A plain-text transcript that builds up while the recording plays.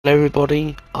Hello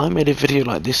everybody, I made a video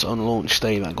like this on launch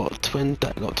day that got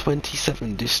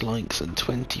 27 dislikes and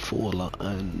 12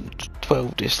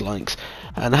 dislikes,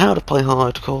 and how to play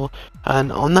hardcore.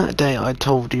 And on that day I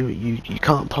told you you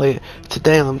can't play it.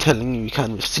 Today I'm telling you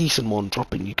can. With season 1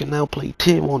 dropping, you can now play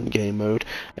tier 1 game mode,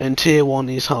 and tier 1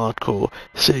 is hardcore,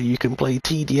 so you can play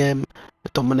TDM,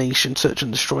 domination, search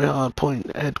and destroy,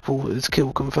 hardpoint, headquarters,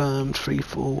 kill confirmed, free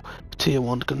fall, tier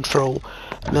 1 control.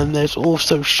 And then there's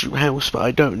also shoot house, but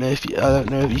I don't know if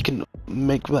you can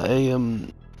make that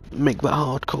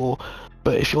hardcore.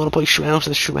 But if you want to play shoot house,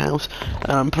 there's shoot house,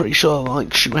 and I'm pretty sure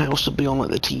like shoot house will be on like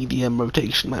the TDM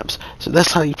rotation maps. So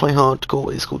that's how you play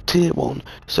hardcore. It's called tier 1.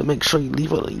 So make sure you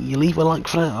leave a like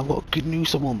for that. I've got good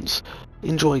news for once.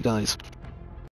 Enjoy, guys.